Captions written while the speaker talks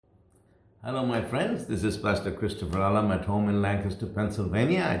Hello, my friends. This is Pastor Christopher Alam at home in Lancaster,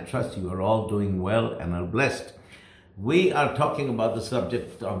 Pennsylvania. I trust you are all doing well and are blessed. We are talking about the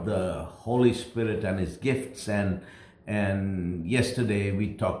subject of the Holy Spirit and His gifts, and yesterday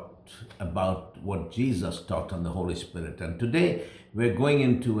we talked about what Jesus taught on the Holy Spirit, and today we're going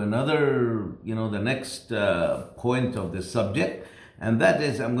into another, the next point of this subject, and that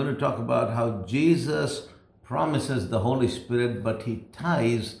is I'm going to talk about how Jesus promises the Holy Spirit, but He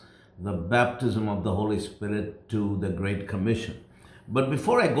ties the baptism of the Holy Spirit to the Great Commission. But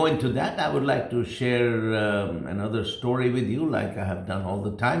before I go into that, I would like to share another story with you, like I have done all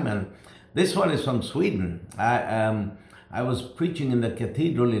the time. And this one is from Sweden. I was preaching in the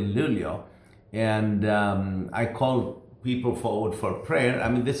cathedral in Luleå, and I called people forward for prayer. I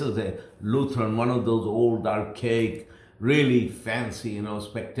mean, this is a Lutheran, one of those old, archaic, really fancy,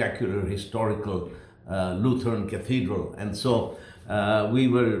 spectacular, historical Lutheran cathedral. And so we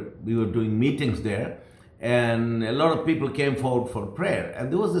were doing meetings there, and a lot of people came forward for prayer.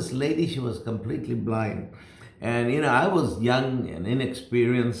 And there was this lady, she was completely blind. And, I was young and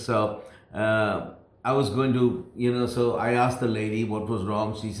inexperienced, so I was going to, so I asked the lady what was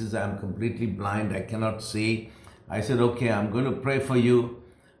wrong. She says, I'm completely blind, I cannot see. I said, okay, I'm going to pray for you.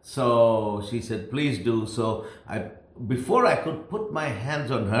 So she said, please do. So before I could put my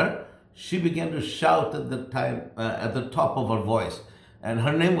hands on her, she began to shout at the top of her voice. And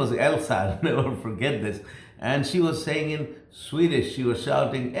her name was Elsa, I'll never forget this. And she was saying in Swedish, she was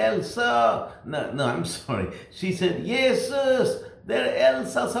shouting, Elsa! No, I'm sorry. She said, Jesus, there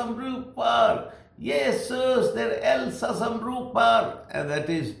Elsa som ropar. Jesus, there Elsa som ropar. And that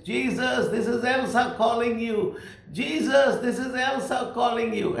is, Jesus, this is Elsa calling you. Jesus, this is Elsa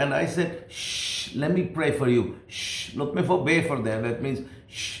calling you. And I said, shh, let me pray for you. Shh, låt mig få be för det. That means,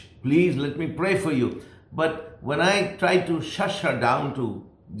 shh, please let me pray for you. But when I tried to shush her down to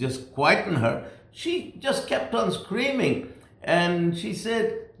just quieten her, she just kept on screaming. And she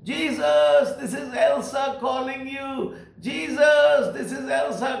said, Jesus, this is Elsa calling you. Jesus, this is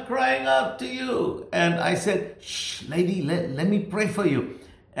Elsa crying out to you. And I said, shh, lady, let me pray for you.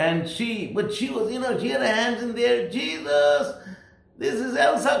 And she was, she had her hands in there. Jesus, this is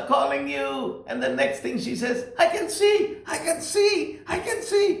Elsa calling you. And the next thing she says, I can see.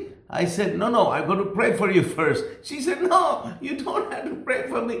 I said, no, I'm going to pray for you first. She said, no, you don't have to pray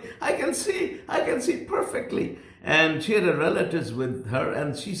for me. I can see perfectly. And she had her relatives with her,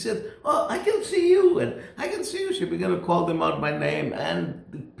 and she said, oh, I can see you, and I can see you. She began to call them out by name, and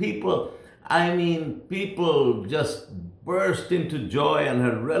the people just burst into joy, and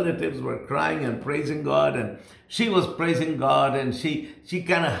her relatives were crying and praising God, and she was praising God, and she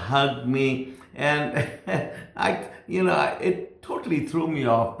kind of hugged me, and it totally threw me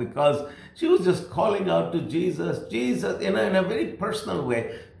off because she was just calling out to Jesus, in a very personal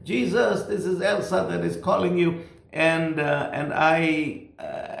way. Jesus, this is Elsa that is calling you, and I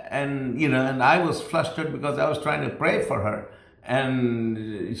was flustered because I was trying to pray for her,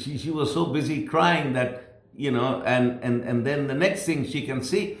 and she was so busy crying that and then the next thing she can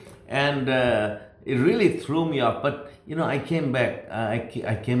see, and it really threw me off. But I came back.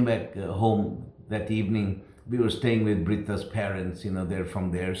 I came back home that evening. We were staying with Britta's parents, they're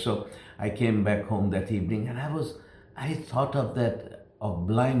from there. So I came back home that evening, and I thought of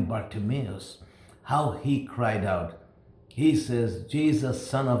blind Bartimaeus, how he cried out. He says, Jesus,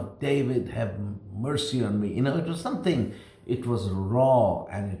 son of David, have mercy on me. It was raw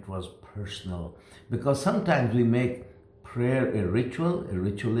and it was personal. Because sometimes we make prayer a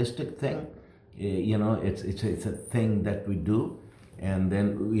ritualistic thing. It's a thing that we do. And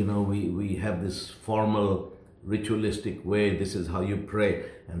then, we have this formal ritualistic way. This is how you pray.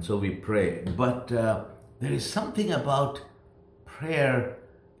 And so we pray. But there is something about prayer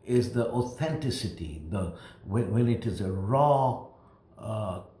is the authenticity, when it is a raw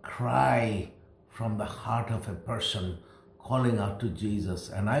cry from the heart of a person calling out to Jesus.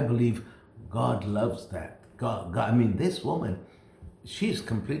 And I believe God loves that. God, this woman, she's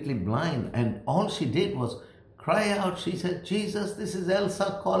completely blind, and all she did was cry out. She said, Jesus, this is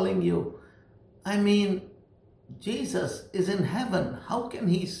Elsa calling you. Jesus is in heaven. How can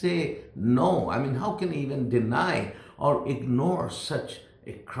he say no? How can he even deny or ignore such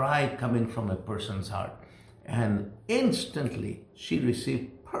a cry coming from a person's heart? And instantly she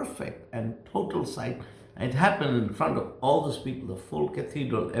received perfect and total sight. It happened in front of all those people, the full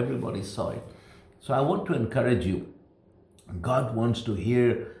cathedral, everybody saw it. So I want to encourage you. God wants to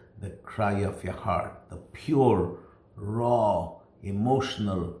hear the cry of your heart, the pure, raw,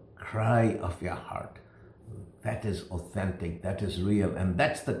 emotional cry of your heart. That is authentic, that is real, and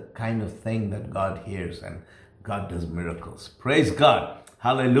that's the kind of thing that God hears, and God does miracles. Praise God.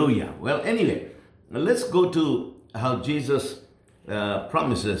 Hallelujah. Well, anyway, let's go to how Jesus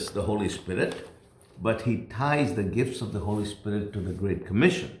promises the Holy Spirit, but he ties the gifts of the Holy Spirit to the Great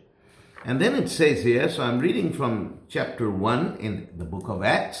Commission. And then it says here, so I'm reading from chapter 1 in the book of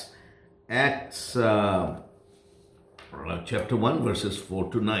Acts, chapter 1, verses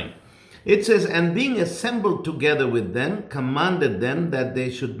 4 to 9. It says, and being assembled together with them, commanded them that they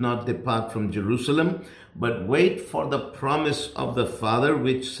should not depart from Jerusalem, but wait for the promise of the Father,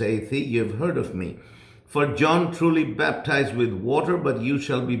 which saith he, you have heard of me. For John truly baptized with water, but you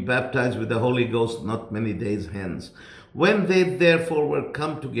shall be baptized with the Holy Ghost not many days hence. When they therefore were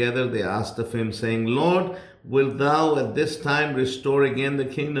come together, they asked of him, saying, Lord, wilt thou at this time restore again the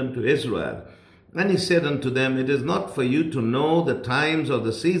kingdom to Israel? And he said unto them, it is not for you to know the times or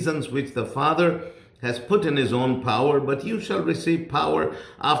the seasons which the Father has put in his own power, but you shall receive power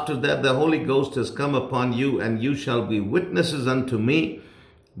after that the Holy Ghost has come upon you, and you shall be witnesses unto me,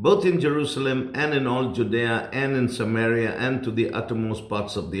 both in Jerusalem and in all Judea and in Samaria and to the uttermost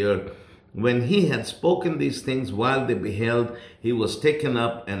parts of the earth. When he had spoken these things, while they beheld, he was taken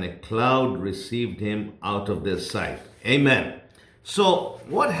up, and a cloud received him out of their sight. Amen. So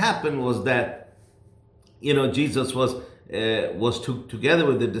what happened was that, Jesus was together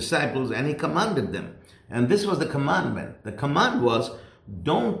with the disciples, and he commanded them. And this was the commandment. The command was,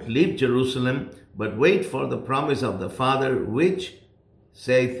 don't leave Jerusalem, but wait for the promise of the Father, which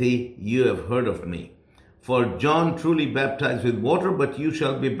saith he, you have heard of me. For John truly baptized with water, but you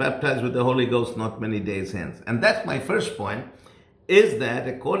shall be baptized with the Holy Ghost not many days hence. And that's my first point, is that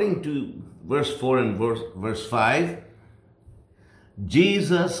according to verse 4 and verse 5,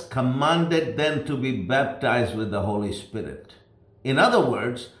 Jesus commanded them to be baptized with the Holy Spirit. In other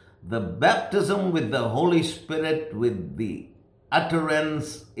words, the baptism with the Holy Spirit, with the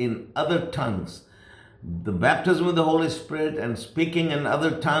utterance in other tongues, the baptism with the Holy Spirit and speaking in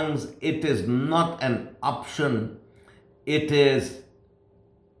other tongues, it is not an option. It is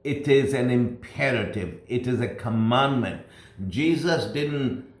an imperative. It is a commandment. Jesus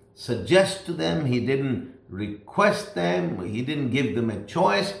didn't suggest to them. He didn't request them. He didn't give them a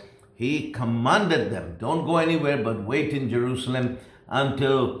choice. He commanded them, don't go anywhere, but wait in Jerusalem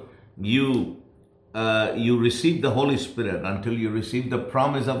until you receive the Holy Spirit, until you receive the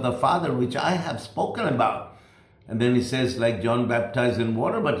promise of the Father, which I have spoken about. And then he says, like John baptized in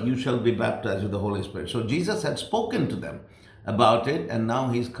water, but you shall be baptized with the Holy Spirit. So Jesus had spoken to them about it, and now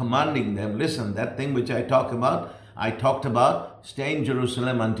he's commanding them, listen, that thing which I talked about, stay in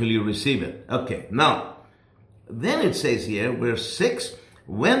Jerusalem until you receive it. Okay, now, then it says here, verse 6,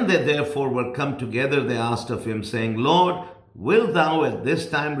 when they therefore were come together, they asked of him, saying, Lord, wilt thou at this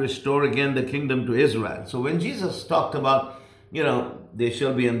time restore again the kingdom to Israel? So when Jesus talked about, they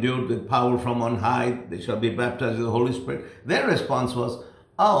shall be endued with power from on high, they shall be baptized with the Holy Spirit, their response was,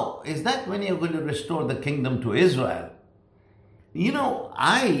 oh, is that when you're going to restore the kingdom to Israel?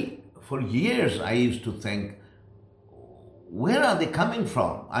 For years, I used to think, where are they coming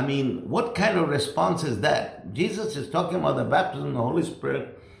from? I mean, what kind of response is that? Jesus is talking about the baptism of the Holy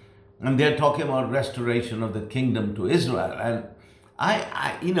Spirit, and they're talking about restoration of the kingdom to Israel. And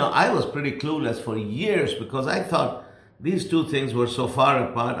I was pretty clueless for years, because I thought these two things were so far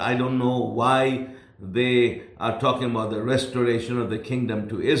apart. I don't know why they are talking about the restoration of the kingdom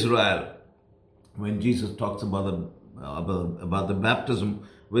to Israel when Jesus talks about the baptism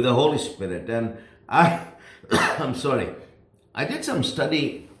with the Holy Spirit. And I'm sorry, I did some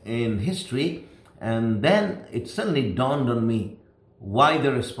study in history, and then it suddenly dawned on me why they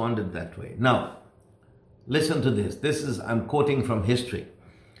responded that way. Now, listen to this. I'm quoting from history.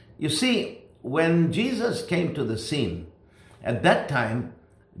 You see, when Jesus came to the scene, at that time,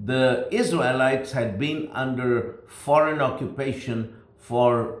 the Israelites had been under foreign occupation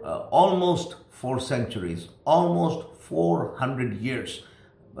for almost 4 centuries, almost 400 years.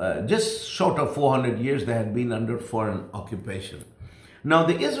 Just short of 400 years, they had been under foreign occupation. Now,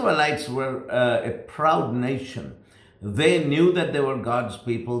 the Israelites were a proud nation. They knew that they were God's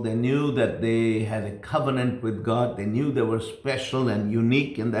people. They knew that they had a covenant with God. They knew they were special and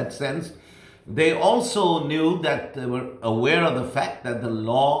unique in that sense. They also knew that they were aware of the fact that the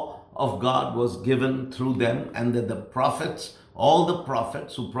law of God was given through them, and that the prophets, all the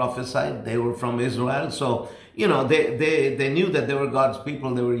prophets who prophesied, they were from Israel. So, they knew that they were God's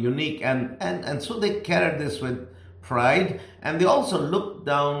people. They were unique. And so they carried this with pride, and they also looked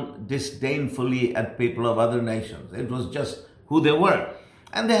down disdainfully at people of other nations. It was just who they were.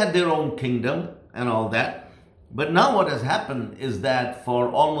 And they had their own kingdom and all that. But now what has happened is that for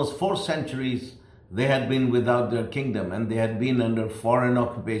almost 4 centuries, they had been without their kingdom, and they had been under foreign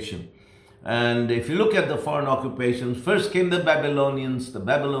occupation. And if you look at the foreign occupations, first came the Babylonians. The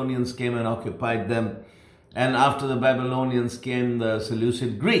Babylonians came and occupied them. And after the Babylonians came the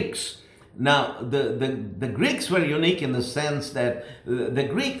Seleucid Greeks. Now, the Greeks were unique in the sense that the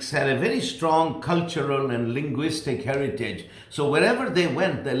Greeks had a very strong cultural and linguistic heritage. So wherever they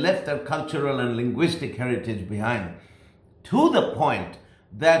went, they left their cultural and linguistic heritage behind. To the point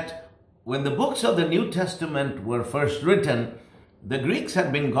that when the books of the New Testament were first written, the Greeks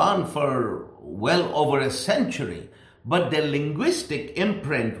had been gone for well over a century, but their linguistic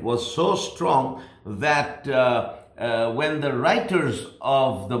imprint was so strong that when the writers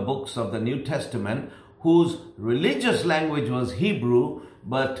of the books of the New Testament, whose religious language was Hebrew,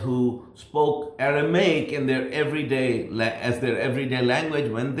 but who spoke Aramaic in their everyday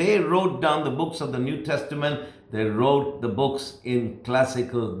language, when they wrote down the books of the New Testament, they wrote the books in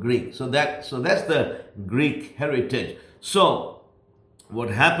classical Greek. So that's the Greek heritage. So what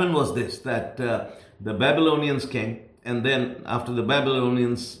happened was this, that the Babylonians came, and then after the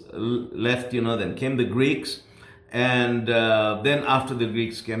Babylonians left, then came the Greeks, and then after the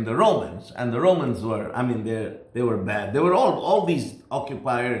Greeks came the Romans. And the Romans were, they were bad. They were all these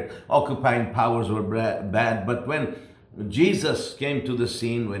occupying powers were bad. But when Jesus came to the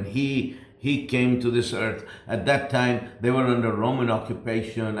scene, when he came to this earth, at that time they were under Roman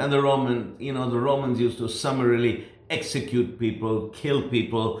occupation, and the Romans used to summarily execute people, kill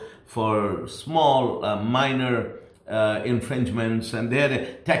people for small, minor infringements, and they had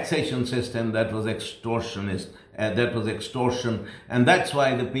a taxation system that was extortionist. That was extortion, and that's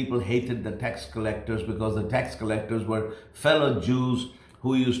why the people hated the tax collectors, because the tax collectors were fellow Jews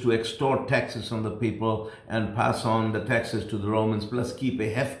who used to extort taxes on the people and pass on the taxes to the Romans, plus keep a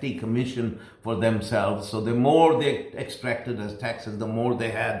hefty commission for themselves. So the more they extracted as taxes, the more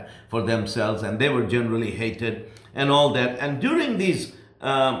they had for themselves, and they were generally hated and all that. And during these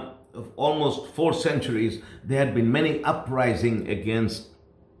almost 4 centuries, there had been many uprisings against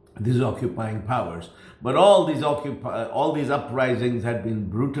these occupying powers. But all these uprisings had been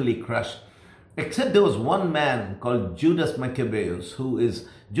brutally crushed, except there was one man called Judas Maccabeus,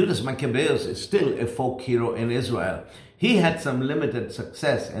 Judas Maccabeus is still a folk hero in Israel. He had some limited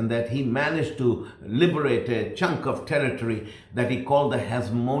success in that he managed to liberate a chunk of territory that he called the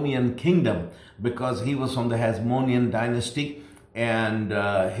Hasmonean kingdom, because he was from the Hasmonean dynasty, and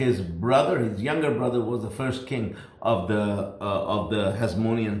his younger brother, was the first king of the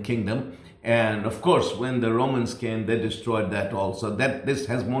Hasmonean kingdom. And of course, when the Romans came, they destroyed that also. That this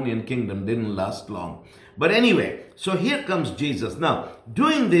Hasmonean kingdom didn't last long. But anyway, so here comes Jesus. Now,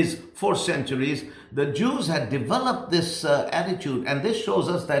 during these 4 centuries, the Jews had developed this attitude, and this shows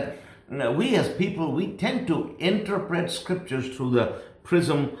us that we as people, we tend to interpret scriptures through the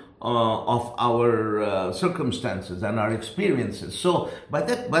prism of our circumstances and our experiences. So by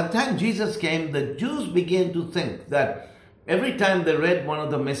the time Jesus came, the Jews began to think that every time they read one of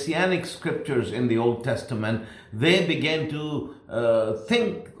the messianic scriptures in the Old Testament, they began to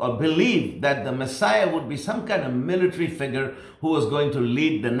think or believe that the Messiah would be some kind of military figure who was going to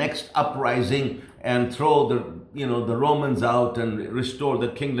lead the next uprising and throw the Romans out and restore the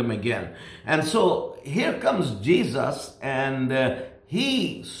kingdom again. And so here comes Jesus, and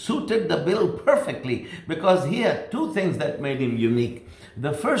he suited the bill perfectly, because he had 2 things that made him unique.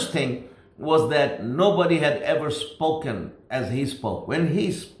 The first thing was that nobody had ever spoken as he spoke. When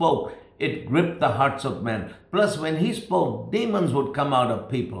he spoke, it gripped the hearts of men. Plus, when he spoke, demons would come out of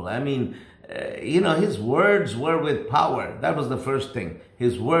people. His words were with power. That was the first thing.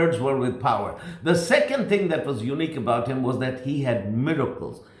 His words were with power. The second thing that was unique about him was that he had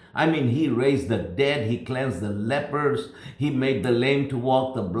miracles. He raised the dead, he cleansed the lepers, he made the lame to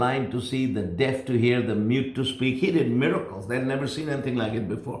walk, the blind to see, the deaf to hear, the mute to speak. He did miracles. They'd never seen anything like it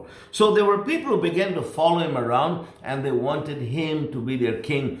before. So there were people who began to follow him around, and they wanted him to be their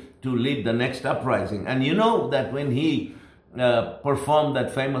king, to lead the next uprising. And you know that when he performed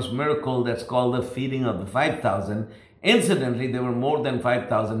that famous miracle that's called the feeding of the 5,000, incidentally, there were more than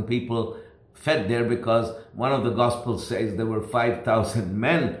 5,000 people fed there, because one of the Gospels says there were 5,000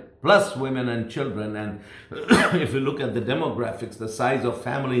 men plus women and children. And if you look at the demographics, the size of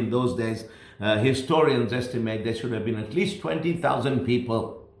family in those days, historians estimate there should have been at least 20,000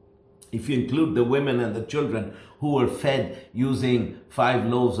 people, if you include the women and the children, who were fed using 5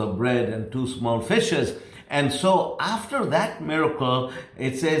 loaves of bread and 2 small fishes. And so after that miracle,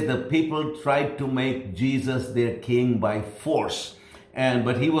 it says the people tried to make Jesus their king by force.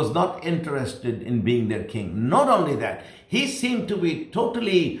 But he was not interested in being their king. Not only that, he seemed to be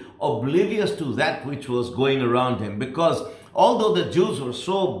totally oblivious to that which was going around him, because Although the Jews were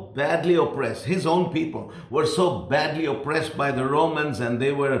so badly oppressed, his own people were so badly oppressed by the Romans, and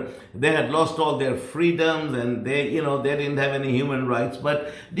they had lost all their freedoms, and they didn't have any human rights.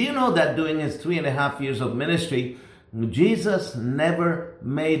 But do you know that during his 3.5 years of ministry, Jesus never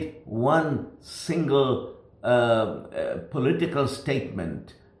made one single political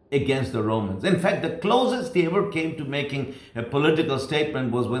statement against the Romans. In fact, the closest he ever came to making a political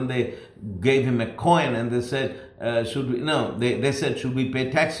statement was when they gave him a coin, and they said, they said, should we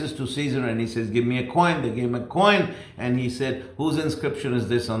pay taxes to Caesar? And he says, give me a coin. They gave him a coin, and he said, whose inscription is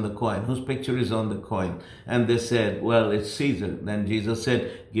this on the coin? Whose picture is on the coin? And they said, well, it's Caesar. Then Jesus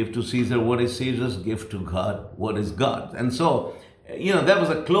said, give to Caesar what is Caesar's, give to God what is God's. And so, that was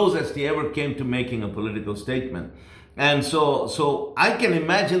the closest he ever came to making a political statement. And so I can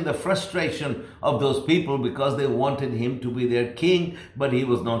imagine the frustration of those people, because they wanted him to be their king, but he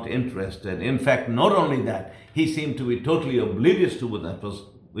was not interested. In fact, not only that, he seemed to be totally oblivious to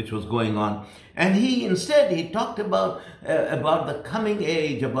which was going on. And he talked about the coming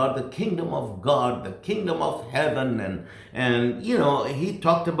age, about the kingdom of God, the kingdom of heaven, and he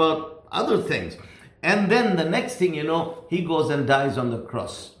talked about other things. And then the next thing he goes and dies on the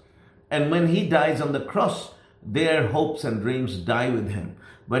cross. And when he dies on the cross, their hopes and dreams die with him.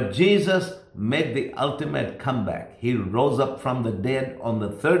 But Jesus made the ultimate comeback. He rose up from the dead on the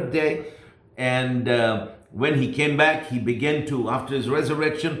third day. And when he came back, he began to, after his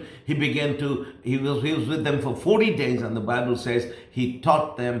resurrection, he was with them for 40 days. And the Bible says he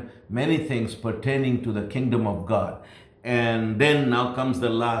taught them many things pertaining to the kingdom of God. And then now comes the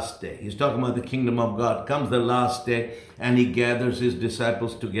last day. He's talking about the kingdom of God. Comes the last day, and he gathers his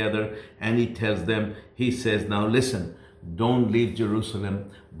disciples together, and he tells them, he says, now listen, don't leave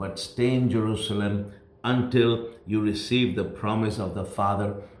Jerusalem, but stay in Jerusalem until you receive the promise of the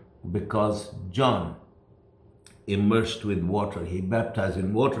Father, because John immersed with water. He baptized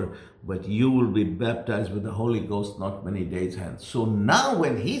in water, but you will be baptized with the Holy Ghost not many days hence. So now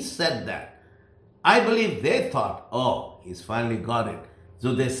when he said that, I believe they thought, oh, he's finally got it.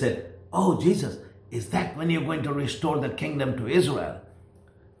 So they said, oh, Jesus, is that when you're going to restore the kingdom to Israel?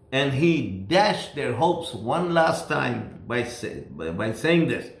 And he dashed their hopes one last time by saying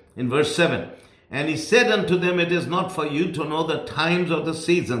this in verse 7. And he said unto them, it is not for you to know the times or the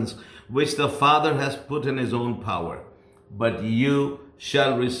seasons which the Father has put in his own power, but you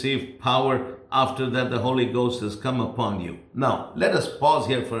shall receive power after that the Holy Ghost has come upon you. Now, let us pause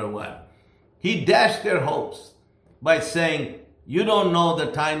here for a while. He dashed their hopes by saying, you don't know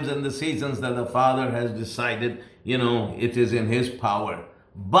the times and the seasons that the Father has decided, it is in his power.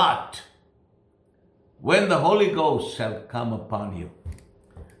 But when the Holy Ghost shall come upon you.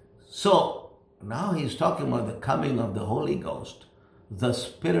 So now he's talking about the coming of the Holy Ghost. The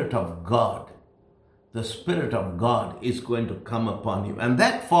Spirit of God. The Spirit of God is going to come upon you. And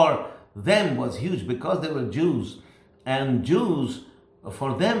that for them was huge, because they were Jews. And Jews,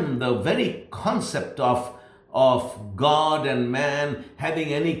 for them, the very concept of God and man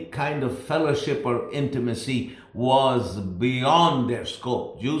having any kind of fellowship or intimacy was beyond their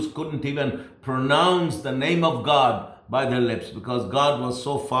scope. Jews couldn't even pronounce the name of God by their lips, because God was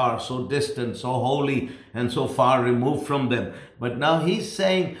so far, so distant, so holy, and so far removed from them. But now he's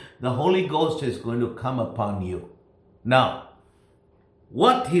saying the Holy Ghost is going to come upon you. Now,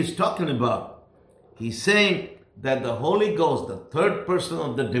 what he's talking about, he's saying that the Holy Ghost, the third person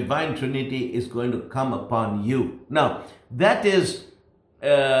of the divine Trinity, is going to come upon you. Now, that is,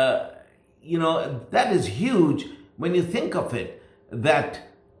 that is huge when you think of it, that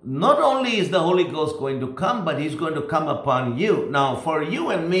not only is the Holy Ghost going to come, but he's going to come upon you. Now, for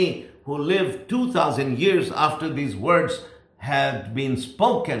you and me, who live 2,000 years after these words have been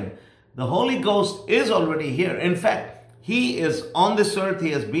spoken, the Holy Ghost is already here. In fact, he is on this earth.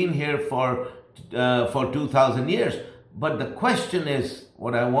 He has been here for 2,000 years. But the question is,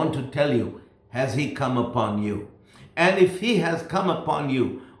 what I want to tell you, has he come upon you? And if he has come upon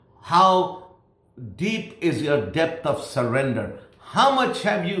you, how deep is your depth of surrender? How much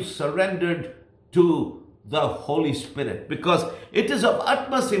have you surrendered to the Holy Spirit? Because it is of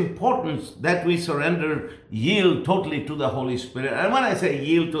utmost importance that we yield totally to the Holy Spirit. And when I say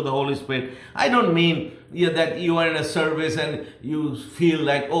yield to the Holy Spirit, I don't mean that you are in a service and you feel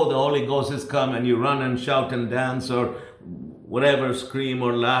like, oh, the Holy Ghost has come, and you run and shout and dance or whatever, scream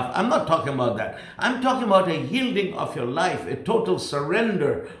or laugh. I'm not talking about that. I'm talking about a yielding of your life, a total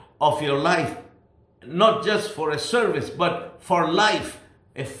surrender of your life, not just for a service, but for life.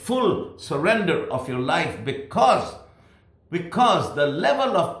 A full surrender of your life, because the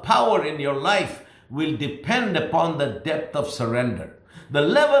level of power in your life will depend upon the depth of surrender. The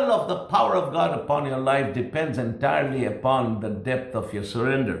level of the power of God upon your life depends entirely upon the depth of your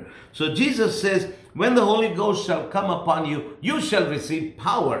surrender. So Jesus says, when the Holy Ghost shall come upon you, you shall receive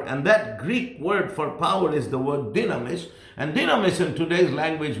power. And that Greek word for power is the word dynamis. And dynamis in today's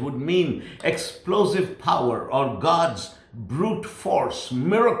language would mean explosive power or God's brute force,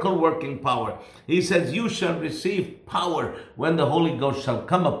 miracle working power. He says, you shall receive power when the Holy Ghost shall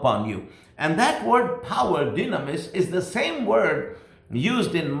come upon you. And that word power, dynamis, is the same word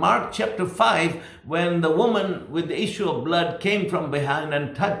used in Mark chapter 5 when the woman with the issue of blood came from behind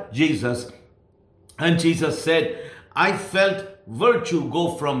and touched Jesus. And Jesus said, I felt virtue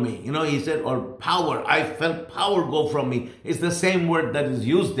go from me. He said, or power. I felt power go from me. It's the same word that is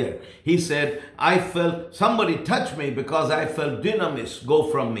used there. He said, I felt somebody touch me because I felt dynamis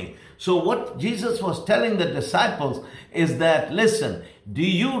go from me. So what Jesus was telling the disciples is that, listen, do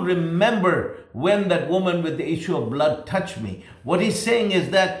you remember when that woman with the issue of blood touched me? What he's saying is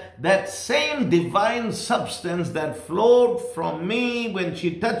that that same divine substance that flowed from me when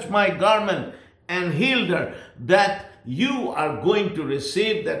she touched my garment and healed her, that you are going to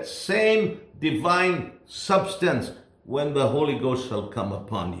receive that same divine substance when the Holy Ghost shall come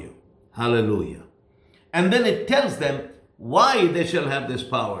upon you. Hallelujah. And then it tells them why they shall have this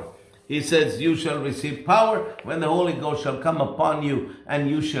power. He says, you shall receive power when the Holy Ghost shall come upon you, and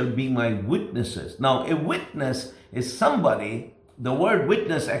you shall be my witnesses. Now, a witness is somebody, the word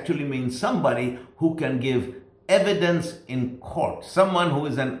witness actually means somebody who can give evidence in court. Someone who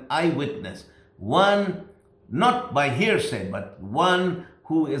is an eyewitness. One, not by hearsay, but one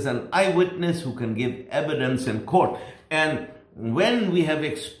who is an eyewitness who can give evidence in court. And when we have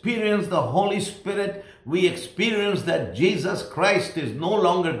experienced the Holy Spirit, we experience that Jesus Christ is no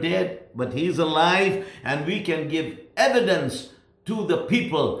longer dead, but he is alive, and we can give evidence to the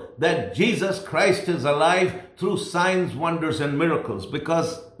people that Jesus Christ is alive through signs, wonders, and miracles.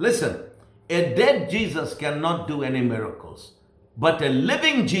 Because, listen, a dead Jesus cannot do any miracles, but a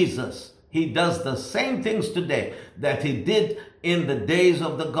living Jesus, he does the same things today that he did in the days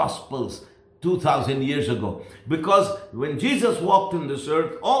of the Gospels 2,000 years ago. Because when Jesus walked on this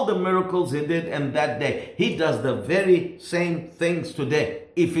earth, all the miracles he did in that day, he does the very same things today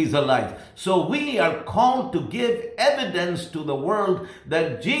if he's alive. So we are called to give evidence to the world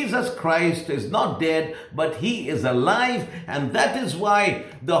that Jesus Christ is not dead, but he is alive. And that is why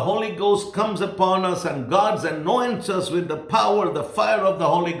the Holy Ghost comes upon us, and God anoints us with the power, the fire of the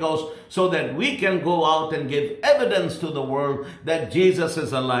Holy Ghost, so that we can go out and give evidence to the world that Jesus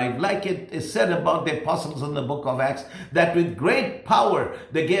is alive. Like it is said about the apostles in the book of Acts, that with great power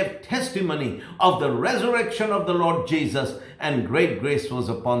they gave testimony of the resurrection of the Lord Jesus, and great grace was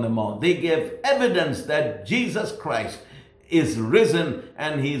upon them all. They gave evidence that Jesus Christ is risen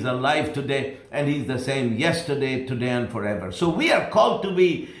and he's alive today, and he's the same yesterday, today, and forever. So we are called to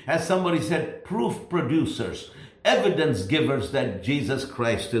be, as somebody said, proof producers, evidence givers that Jesus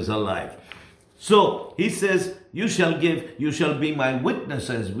Christ is alive. So he says, you shall be my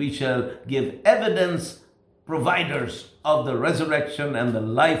witnesses. We shall give evidence providers of the resurrection and the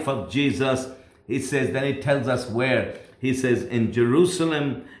life of Jesus. He says, then he tells us where. He says, in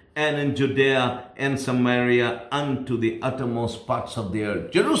Jerusalem and in Judea and Samaria unto the uttermost parts of the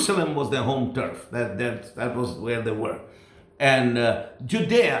earth. Jerusalem was their home turf. That was where they were. And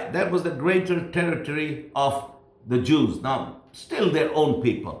Judea, that was the greater territory of the Jews. Now, still their own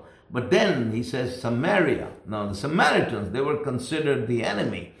people. But then he says Samaria. Now, the Samaritans, they were considered the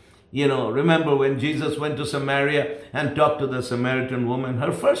enemy. Remember when Jesus went to Samaria and talked to the Samaritan woman,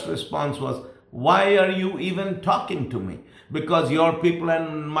 her first response was, why are you even talking to me? Because your people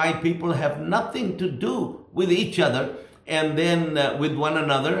and my people have nothing to do with each other, and then with one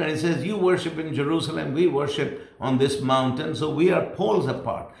another. And he says, you worship in Jerusalem, we worship on this mountain, so we are poles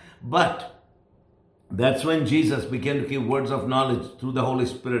apart. But that's when Jesus began to give words of knowledge through the Holy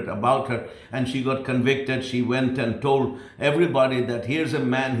Spirit about her, and she got convicted. She went and told everybody that here's a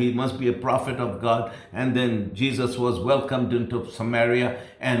man, he must be a prophet of God. And then Jesus was welcomed into Samaria,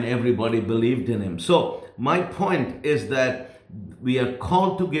 and everybody believed in him. So my point is that we are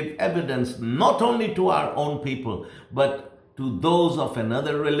called to give evidence not only to our own people, but to those of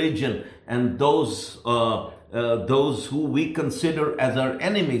another religion and those who we consider as our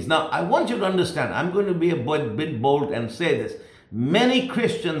enemies. Now, I want you to understand, I'm going to be a bit bold and say this. Many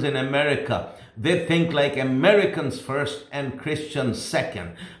Christians in America, they think like Americans first and Christians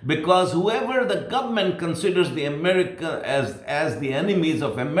second. Because whoever the government considers the America as the enemies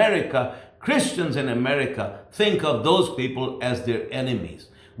of America, Christians in America think of those people as their enemies.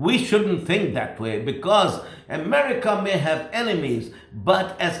 We shouldn't think that way, because America may have enemies,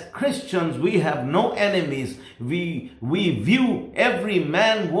 but as Christians, we have no enemies. We view every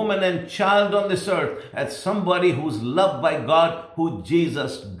man, woman, and child on this earth as somebody who's loved by God, who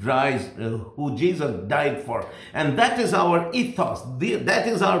Jesus died for. And that is our ethos. That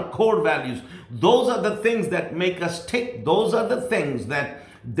is our core values. Those are the things that make us tick. Those are the things that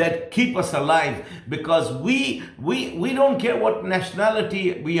keep us alive, because we don't care what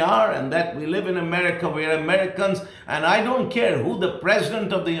nationality we are, and that we live in America, we're Americans, and I don't care who the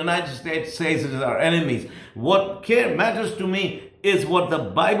president of the United States says is our enemies. What matters to me is what the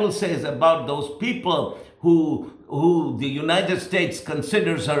Bible says about those people who the United States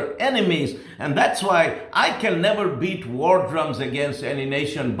considers our enemies. And that's why I can never beat war drums against any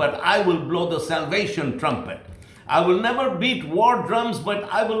nation, but I will blow the salvation trumpet. I will never beat war drums, but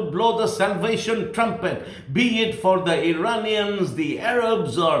I will blow the salvation trumpet, be it for the Iranians, the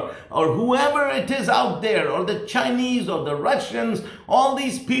Arabs, or whoever it is out there, or the Chinese, or the Russians. All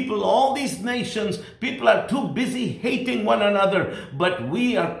these people, all these nations, people are too busy hating one another, but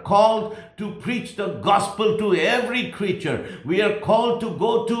we are called to preach the gospel to every creature. We are called to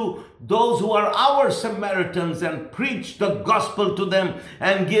go to those who are our Samaritans and preach the gospel to them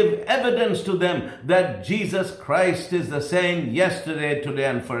and give evidence to them that Jesus Christ is the same yesterday, today,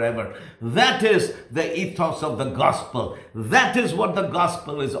 and forever. That is the ethos of the gospel. That is what the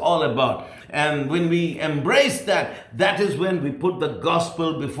gospel is all about. And when we embrace that, that is when we put the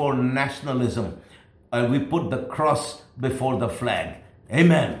gospel before nationalism. We put the cross before the flag.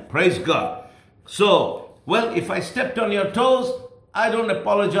 Amen. Praise God. So, well, if I stepped on your toes, I don't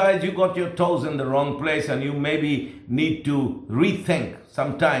apologize. You got your toes in the wrong place, and you maybe need to rethink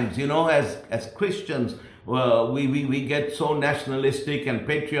sometimes. As Christians, we get so nationalistic and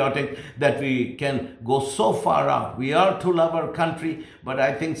patriotic that we can go so far out. We are to love our country, but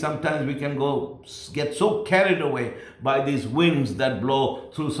I think sometimes we can get so carried away by these winds that blow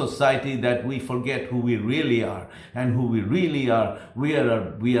through society that we forget who we really are. And who we really are, we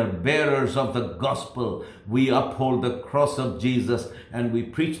are bearers of the gospel. We uphold the cross of Jesus, and we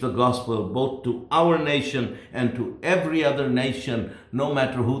preach the gospel both to our nation and to every other nation, no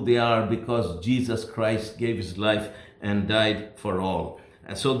matter who they are, because Jesus Christ gave his life and died for all.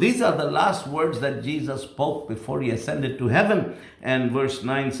 And so these are the last words that Jesus spoke before he ascended to heaven. And verse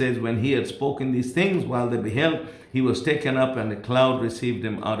 9 says, when he had spoken these things, while they beheld, he was taken up, and a cloud received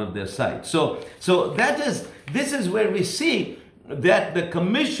him out of their sight. So this is where we see that the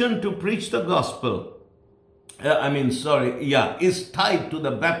commission to preach the gospel, is tied to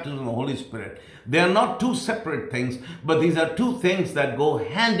the baptism of the Holy Spirit. They are not two separate things, but these are two things that go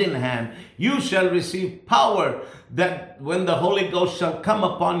hand in hand. You shall receive power, that when the Holy Ghost shall come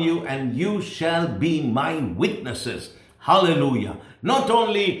upon you, and you shall be my witnesses. Hallelujah. Not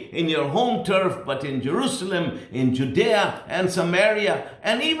only in your home turf, but in Jerusalem, in Judea and Samaria,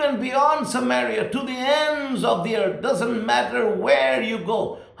 and even beyond Samaria, to the ends of the earth. Doesn't matter where you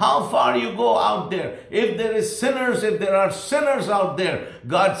go, how far you go out there. If there are sinners out there,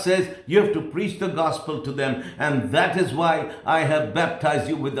 God says you have to preach the gospel to them. And that is why I have baptized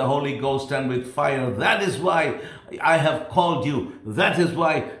you with the Holy Ghost and with fire. That is why I have called you. That is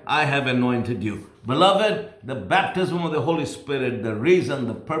why I have anointed you. Beloved, the baptism of the Holy Spirit, the reason,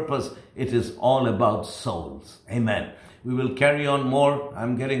 the purpose, it is all about souls. Amen. We will carry on more.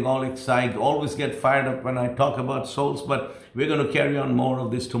 I'm getting all excited. Always get fired up when I talk about souls, but we're going to carry on more of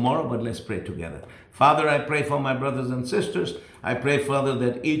this tomorrow. But let's pray together. Father, I pray for my brothers and sisters. I pray, Father,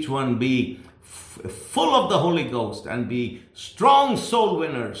 that each one be full of the Holy Ghost and be strong soul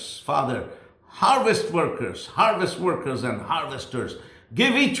winners, Father, harvest workers and harvesters.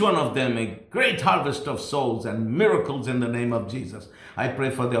 Give each one of them a great harvest of souls and miracles in the name of Jesus. I pray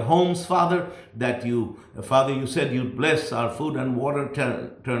for their homes, Father, that you said you'd bless our food and water,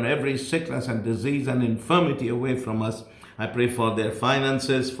 turn every sickness and disease and infirmity away from us. I pray for their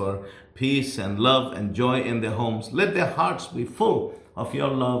finances, for peace and love and joy in their homes. Let their hearts be full of your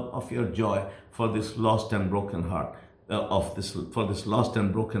love, of your joy for this lost and broken heart, for this lost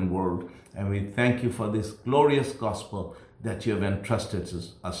and broken world. And we thank you for this glorious gospel that you have entrusted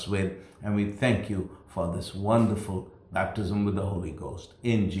us with. And we thank you for this wonderful baptism with the Holy Ghost.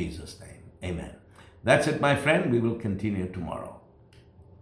 In Jesus' name, amen. That's it, my friend. We will continue tomorrow.